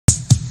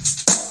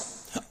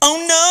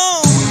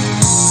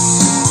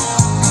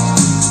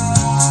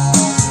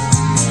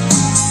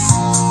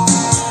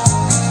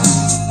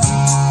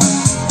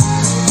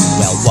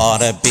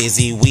What a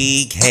busy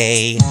week,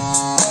 hey.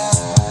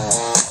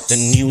 The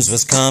news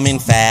was coming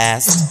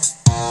fast.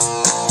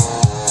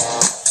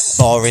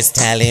 Boris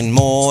telling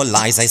more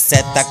lies. I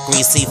said that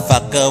greasy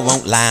fucker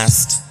won't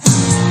last.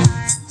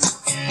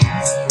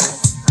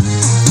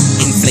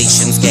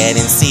 Inflation's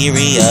getting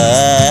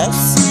serious.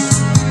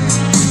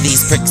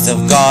 These pricks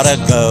have gotta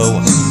go.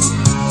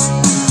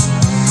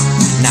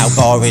 Now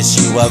Boris,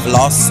 you have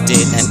lost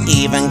it, and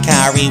even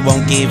Carrie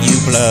won't give you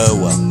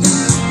blow.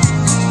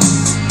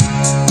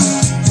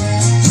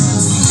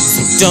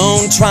 So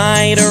don't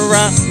try to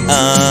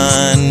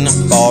run,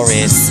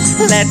 Boris,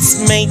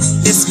 let's make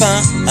this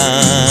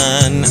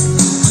fun.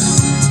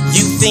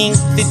 You think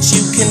that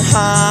you can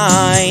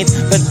hide,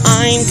 but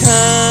I'm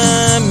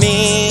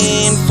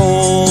coming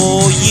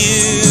for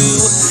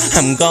you.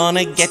 I'm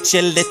gonna get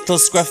you, little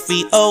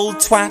scruffy old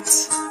twat.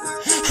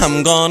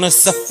 I'm gonna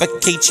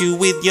suffocate you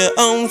with your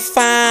own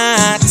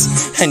fat.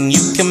 And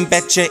you can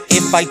betcha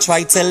if I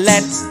try to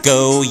let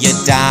go, your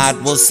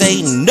dad will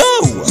say no.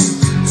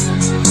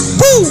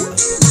 Woo!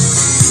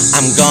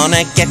 I'm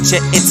gonna get you,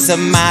 it's a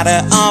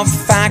matter of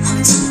fact.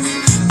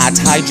 I'd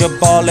hide your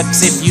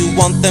bollocks if you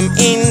want them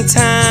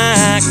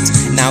intact.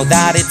 Now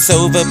that it's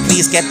over,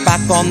 please get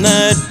back on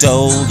the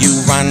dole, you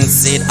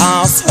rancid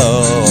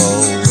asshole.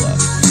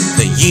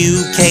 The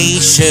UK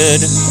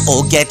should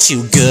all get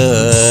you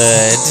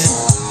good.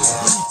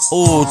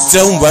 Oh,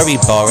 don't worry,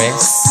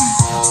 Boris.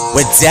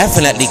 We're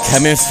definitely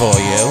coming for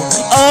you.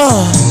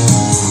 Oh.